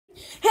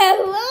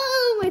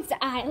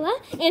Isla,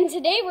 and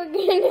today we're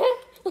gonna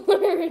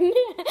learn.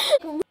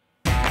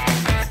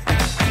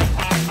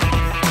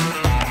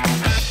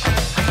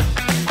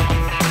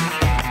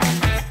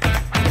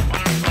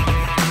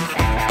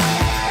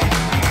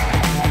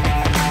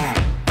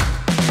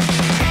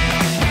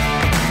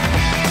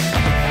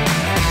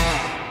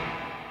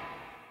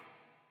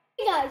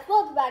 Hey guys,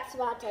 welcome back to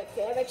my Tech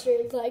Fair. Make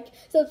sure to like,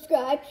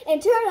 subscribe, and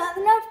turn on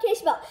the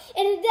notification bell.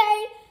 And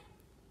today,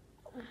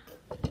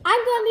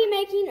 I'm going to be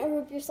making a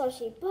root beer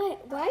slushy.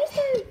 But why is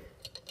there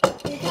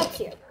 3 cups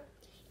here?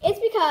 It's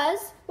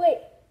because, wait,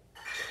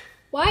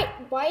 why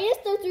is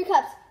there 3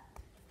 cups?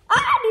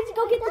 I need to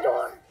go get the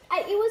door.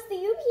 It was the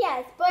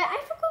UPS, but I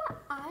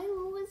forgot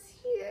Isla was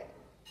here.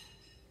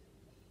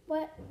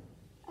 What?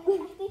 I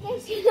think I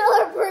see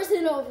another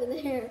person over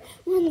there.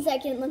 1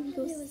 second, let me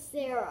go. It was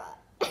Sarah.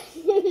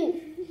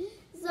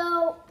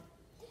 So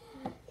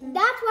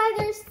that's why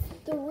there's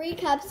 3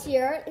 cups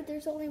here.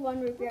 There's only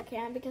 1 root beer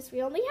can because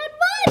we only had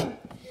 1.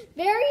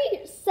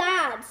 Very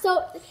sad.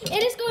 So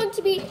it is going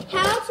to be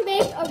how to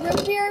make a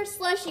root beer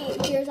slushy.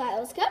 Here's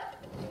Isla's cup.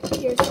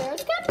 Here's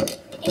Sarah's cup.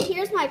 And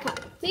here's my cup.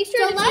 Make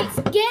sure. So let's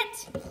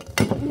get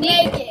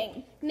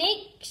making.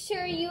 Make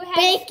sure you have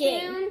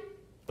Baking.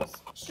 a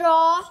spoon,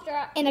 Straw,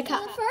 and a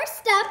cup. The first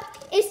step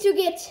is to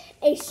get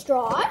a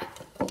straw,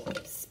 a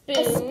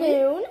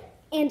spoon,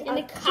 and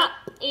a cup.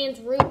 And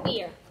root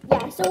beer.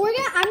 Yeah, so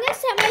I'm gonna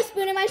set my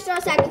spoon in my straw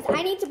sack because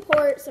I need to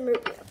pour some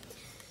root beer.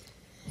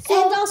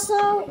 So, and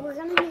also, we're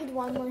gonna need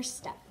 1 more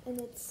step,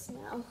 and it's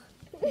smell.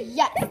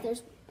 Yes,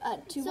 there's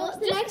 2 more. So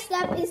the next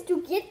step is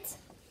to get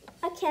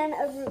a can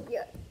of root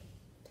beer.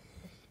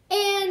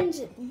 And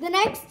the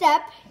next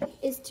step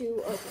is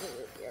to open the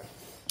root beer.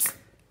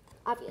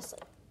 Obviously.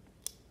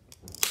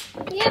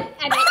 Yep,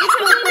 I bet you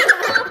can.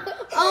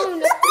 Oh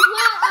no.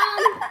 Well,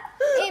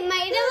 it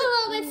might have a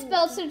little bit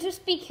spilled, so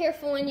just be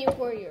careful when you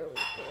pour your root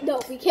beer. No,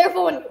 be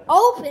careful when you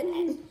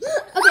open.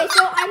 Okay,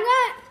 so I'm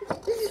not.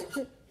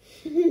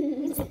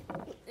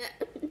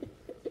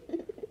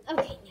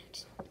 Okay,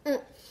 next.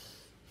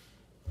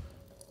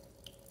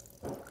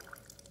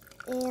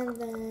 And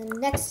the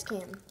next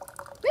can.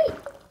 Wait,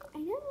 I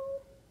know.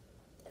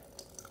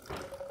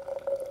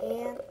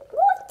 And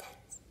what?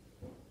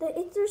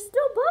 There's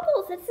still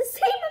bubbles. It's the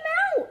same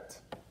amount.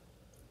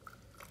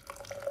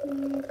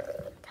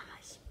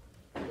 Gosh.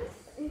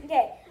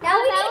 Okay. Now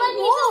we need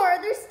more.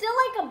 There's still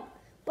like a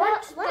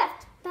bunch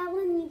left.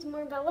 Bella needs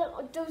more.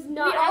 Bella does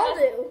not. We all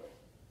do.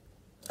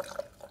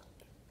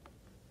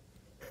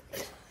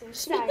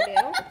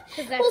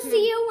 We'll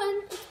see you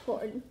when it's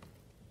poured.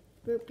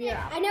 Root beer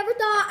out. I never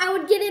thought I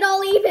would get it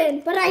all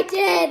even, but I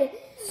did.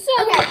 So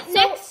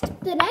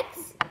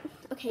next.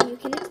 Okay, you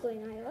can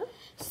explain, Isla.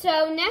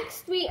 So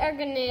next we are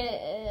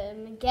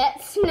gonna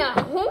get snow.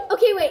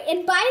 Okay, wait.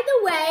 And by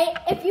the way,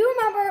 if you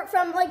remember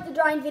from like the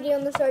drawing video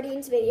and the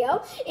sardines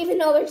video, even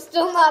though they're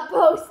still not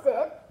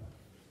posted.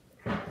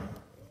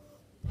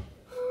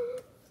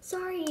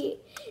 Sorry.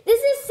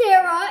 This is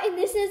Sarah and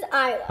this is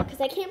Isla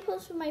because I can't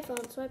post from my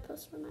phone, so I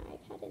post from my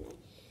iPad and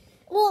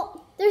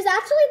well, there's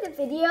actually the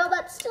video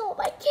that's still on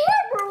my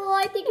camera. Well,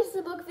 I think it's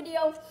the book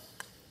video.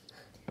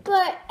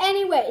 But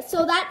anyway,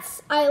 so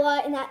that's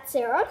Isla and that's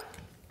Sarah.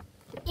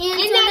 And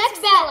so that's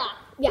Bella.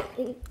 Yeah,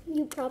 and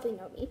you probably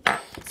know me.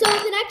 So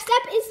the next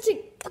step is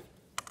to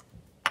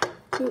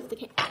move the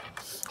camera.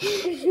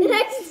 The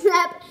next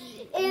step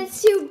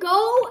is to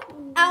go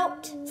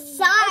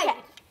outside.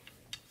 Okay.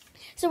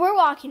 So we're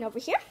walking over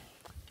here.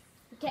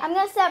 Okay. I'm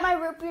going to set my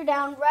root beer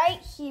down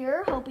right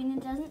here, hoping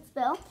it doesn't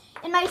spill.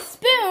 And my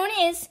spoon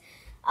is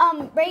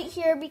right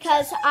here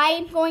because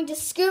I'm going to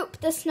scoop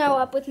the snow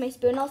up with my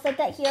spoon. I'll set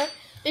that here.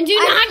 And do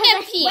not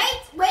get pee.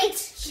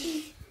 Wait.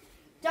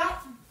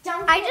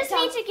 Don't. I just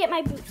need to get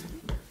my boots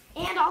on.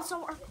 And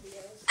also our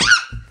videos.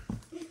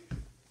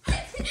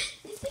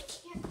 Is the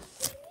camera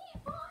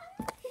on?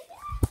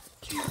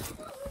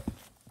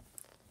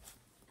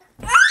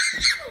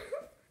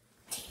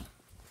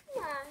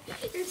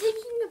 You're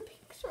taking a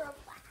picture of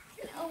that.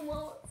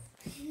 Almost.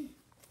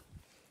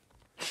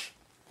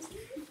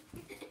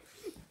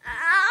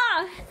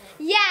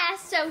 Yeah,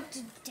 so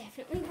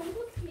definitely one of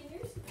the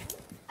cleaners.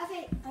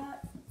 Okay,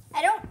 I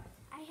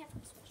have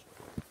some special.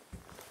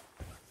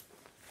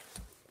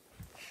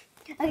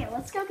 Okay,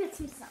 let's go get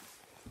some stuff.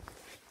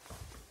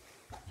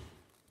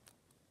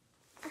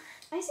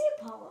 I see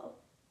Apollo.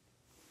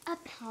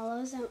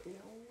 Apollo's out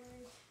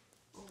nowhere.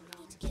 Oh no.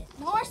 Need to get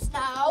more snow.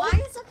 Why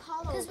is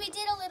Apollo? Because we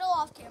did a little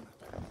off camera.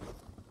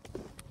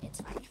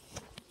 It's fine.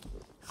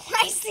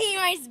 I see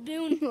my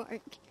spoon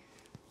work.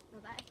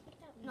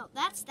 No,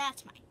 that's mine.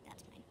 That's mine.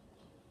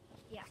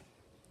 Yeah.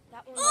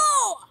 That one.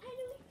 Oh!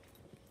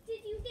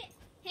 Did you get?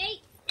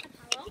 Hey,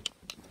 Apollo.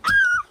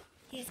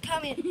 He's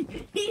coming.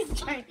 He's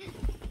trying.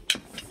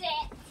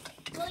 Sit.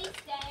 Will you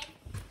stay?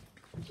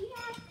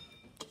 Yes.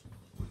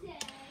 Stay.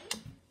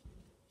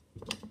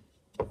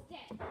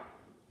 Stay.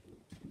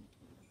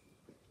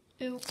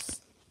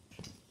 Oops.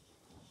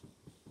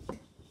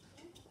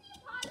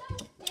 Apollo,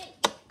 stay.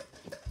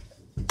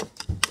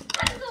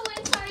 I'm so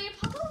sorry,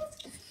 Apollo.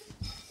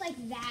 Like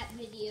that. that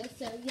video.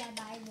 So yeah,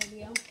 bye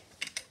video.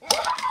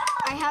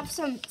 I have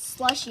some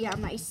slushy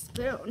on my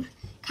spoon.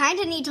 Kind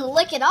of need to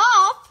lick it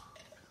off.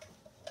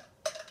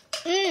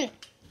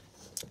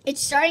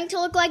 It's starting to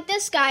look like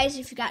this, guys.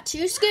 If you got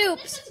 2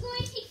 scoops. This is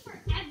going to take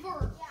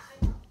forever. Yeah,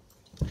 I know.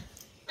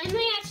 I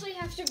might actually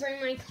have to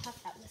bring my cup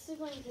out. This is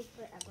going to take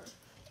forever.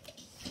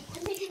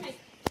 I'm taking my.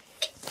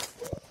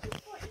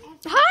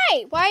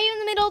 Hi. Why are you in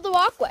the middle of the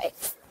walkway?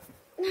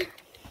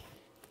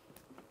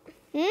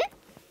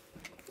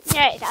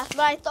 Yeah, that's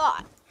what I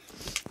thought.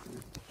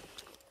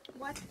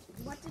 What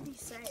did he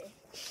say?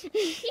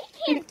 He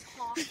can't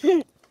talk.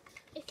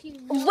 If you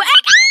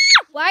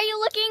Why are you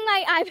looking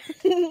like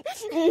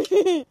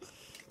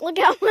Look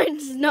how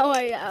much snow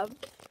I have.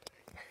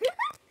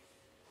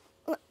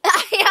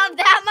 I have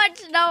that much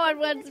snow on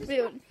one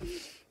spoon.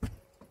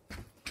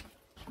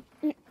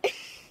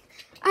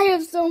 I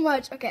have so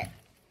much. Okay.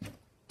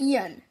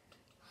 Ian.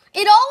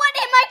 It all went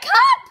in my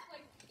cup!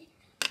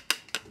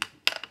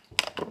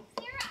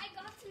 Sarah, I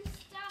got some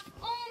stuff.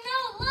 Oh no,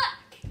 look!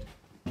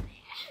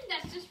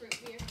 That's just root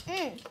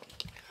beer.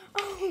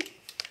 Oh.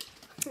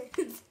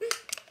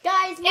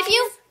 Guys,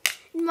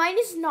 mine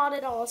is not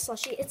at all a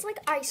slushy. It's like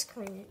ice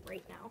cream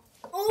right now.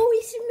 Oh,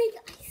 we should make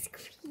ice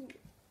cream.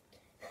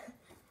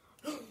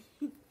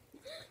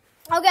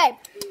 Okay.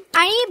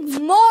 I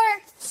need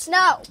more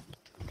snow.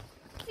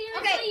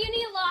 Seriously, you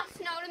need a lot of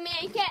snow to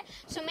make it.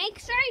 So make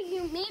sure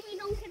you maybe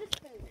don't get a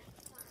spoon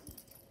next time.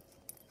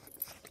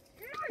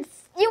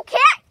 You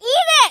can't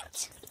eat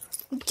it!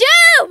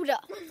 Dude!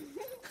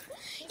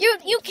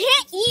 You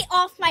can't eat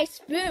off my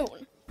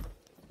spoon.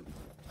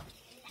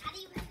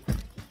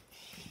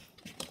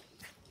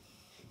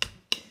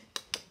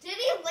 Did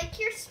he lick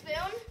your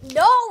spoon?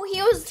 No,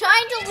 he was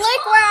trying to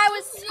lick where I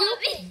was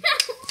scooping.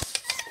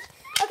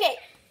 Okay,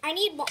 I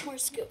need one more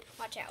scoop.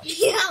 Watch out.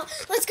 Yeah,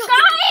 let's go. Guys!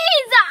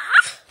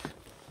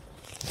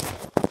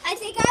 I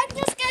think I'm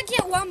just gonna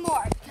get one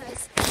more.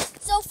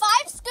 So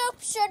 5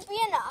 scoops should be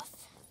enough.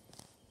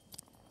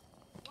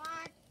 1,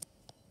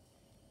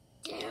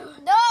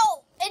 2.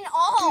 No, in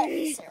all,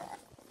 Sarah.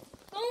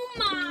 Oh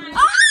my!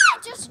 Ah,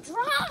 it just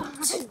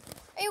dropped.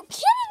 Are you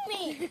kidding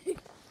me?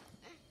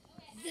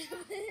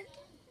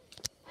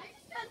 I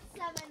just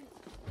got 7.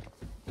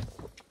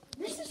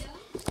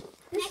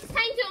 Next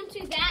time, don't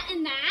do that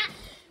and that.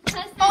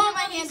 Oh,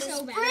 my hand is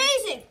so bad.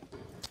 freezing.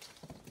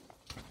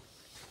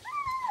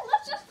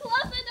 Let's just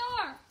close the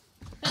door.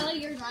 Bella,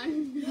 you're done.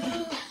 The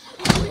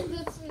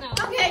snow.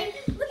 Okay,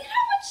 look at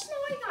how much snow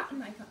I got in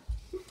my cup.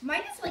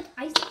 Mine is like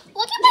ice cream.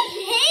 Look at my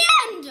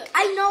hand.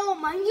 I know,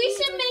 mine We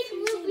should make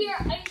root beer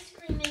ice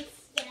cream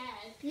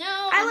instead.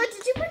 No. Isla,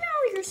 did you bring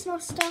all your snow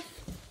stuff?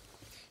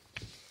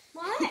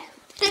 What?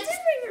 Did you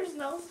bring your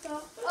snow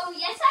stuff? Oh,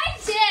 yes, I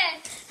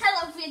did.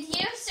 Hello,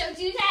 video. So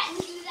do that and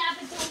do that,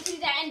 but don't do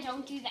that and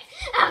don't do that.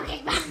 Okay,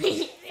 bye.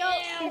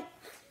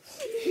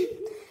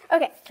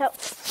 Okay, so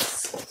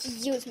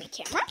use me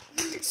camera.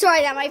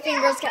 Sorry that my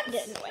fingers got in the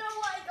way.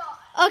 Oh my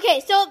god.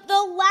 Okay, so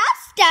the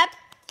last step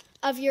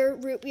of your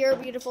root beer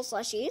beautiful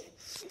slushy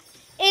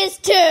is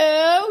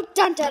to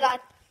dun dun dun.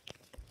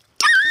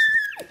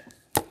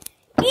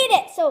 Eat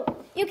it. So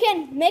you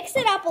can mix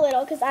it up a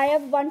little because I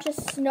have a bunch of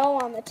snow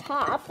on the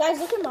top. Guys,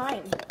 look at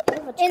mine.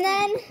 And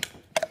then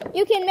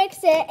you can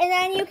mix it, and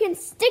then you can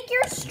stick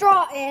your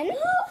straw in. I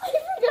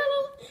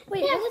forgot.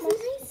 Wait, Yeah, that was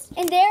nice.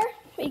 And there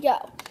we go.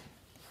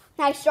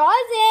 My straw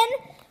is in.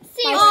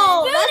 See, My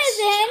Oh, spoon that's is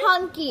in.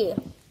 chunky.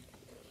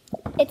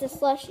 It's a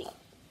slushy.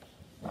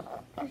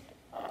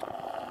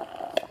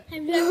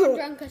 I've never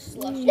drunk a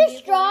slushie. This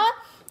straw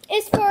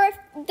is for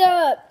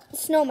the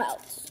snow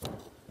melts.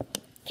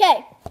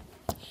 Okay.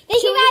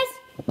 Thank you guys.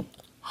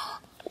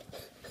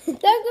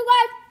 Thank you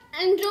guys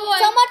Enjoy.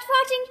 so much for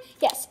watching.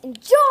 Yes,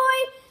 enjoy.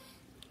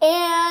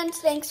 And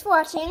thanks for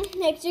watching.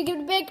 Make sure you give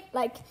it a big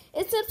like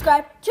and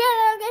subscribe. Turn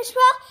on the notification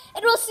bell,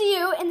 and we'll see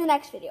you in the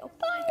next video.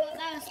 Bye.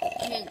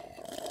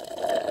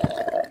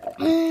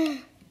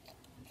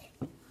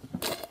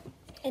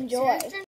 Enjoy.